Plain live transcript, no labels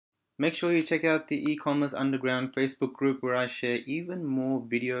Make sure you check out the e-commerce underground Facebook group where I share even more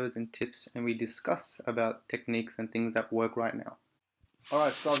videos and tips and we discuss about techniques and things that work right now.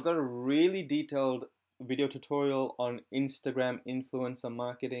 Alright, so I've got a really detailed video tutorial on Instagram influencer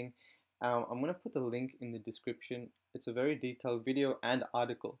marketing. I'm going to put the link in the description. It's a very detailed video and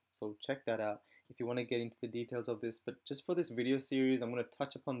article, so check that out if you want to get into the details of this. But just for this video series, I'm going to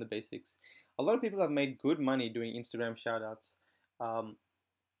touch upon the basics. A lot of people have made good money doing Instagram shoutouts.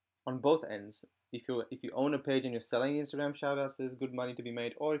 On both ends. If you own a page and you're selling Instagram shoutouts, there's good money to be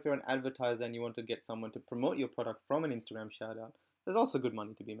made. Or if you're an advertiser and you want to get someone to promote your product from an Instagram shoutout, there's also good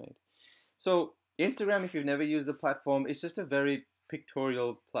money to be made. So Instagram, if you've never used the platform, it's just a very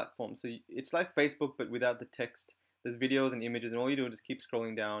pictorial platform. So it's like Facebook but without the text. There's videos and images, and all you do is just keep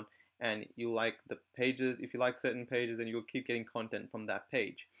scrolling down, and you like the pages. If you like certain pages, then you'll keep getting content from that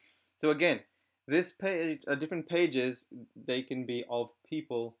page. So again, this page, different pages, they can be of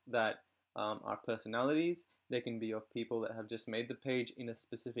people that are personalities. They can be of people that have just made the page in a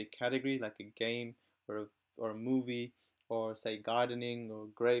specific category, like a game or a movie, or say gardening or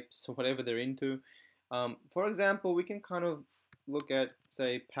grapes or whatever they're into. For example, we can kind of look at,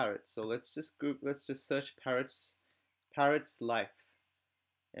 say, parrots. So let's just search parrots life,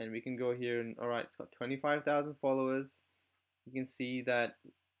 and we can go here and alright, it's got 25,000 followers. You can see that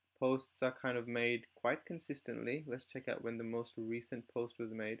posts are kind of made quite consistently. Let's check out when the most recent post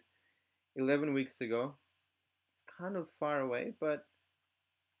was made. 11 weeks ago. It's kind of far away, but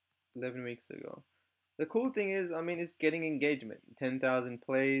 11 weeks ago. The cool thing is, I mean, it's getting engagement. 10,000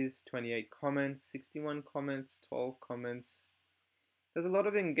 plays, 28 comments, 61 comments, 12 comments. There's a lot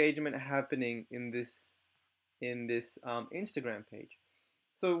of engagement happening in this Instagram page.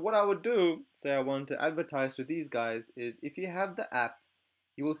 So what I would do, say I want to advertise to these guys, is if you have the app,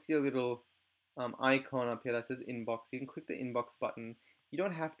 you will see a little icon up here that says inbox. You can click the inbox button. You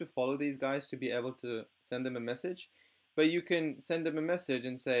don't have to follow these guys to be able to send them a message, but you can send them a message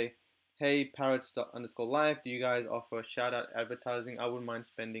and say, hey, parrots_life, do you guys offer shout out advertising? I wouldn't mind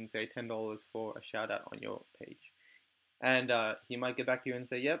spending, say, $10 for a shout out on your page. And he might get back to you and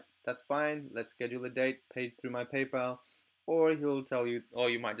say, yep, that's fine, let's schedule a date, paid through my PayPal. Or he'll tell you, or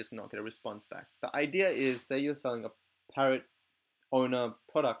you might just not get a response back. The idea is, say you're selling a parrot owner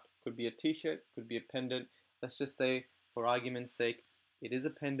product, could be a t-shirt, could be a pendant. Let's just say, for argument's sake, it is a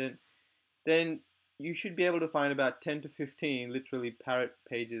pendant. Then you should be able to find about 10 to 15 literally parrot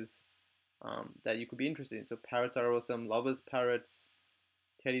pages that you could be interested in. So parrots are awesome, lovers parrots,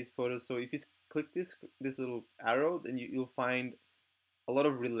 Teddy's photos. So if you click this little arrow, then you'll find a lot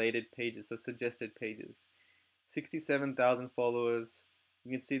of related pages, so suggested pages. 67,000 followers.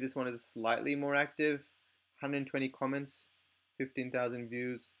 You can see this one is slightly more active, 120 comments, 15,000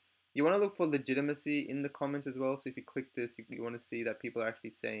 views. You want to look for legitimacy in the comments as well. So if you click this, you want to see that people are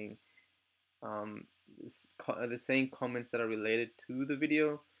actually saying they're saying comments that are related to the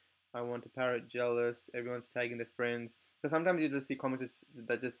video. I want a parrot jealous. Everyone's tagging their friends. Because sometimes you just see comments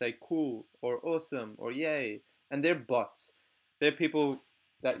that just say cool or awesome or yay, and they're bots. They're people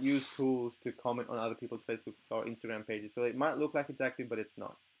that use tools to comment on other people's Facebook or Instagram pages. So it might look like it's active, but it's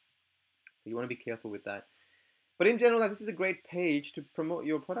not. So you want to be careful with that. But in general, like, this is a great page to promote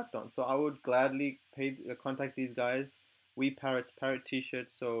your product on. So I would gladly contact these guys. We Parrots, Parrot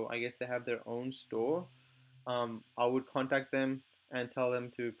T-shirts. So I guess they have their own store. I would contact them and tell them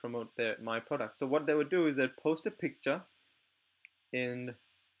to promote my product. So what they would do is they'd post a picture in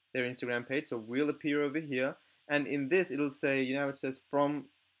their Instagram page. So we'll appear over here. And in this, it'll say, it says from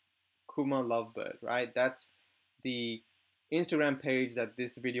Kuma Lovebird, right? That's the Instagram page that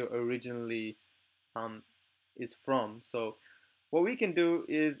this video originally is from. So what we can do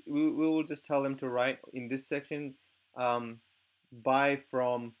is we will just tell them to write in this section, buy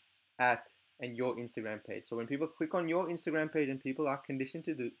from at and your Instagram page. So when people click on your Instagram page, and people are conditioned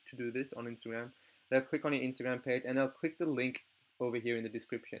to do this on Instagram, they'll click on your Instagram page and they'll click the link over here in the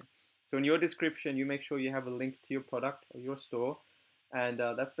description. So in your description, you make sure you have a link to your product or your store, and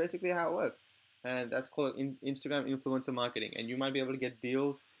that's basically how it works. And that's called Instagram influencer marketing. And you might be able to get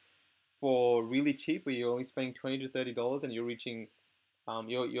deals for really cheap, where you're only spending $20 to $30, and you're reaching,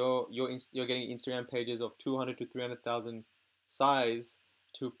 you're getting Instagram pages of 200 to 300,000 size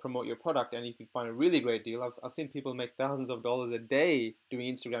to promote your product, and you can find a really great deal. I've seen people make thousands of dollars a day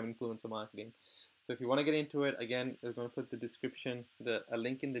doing Instagram influencer marketing. So if you want to get into it, again, I'm going to put a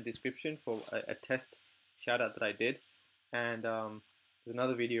link in the description for a test shout out that I did, and there's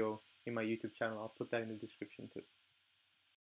another video in my YouTube channel. I'll put that in the description too.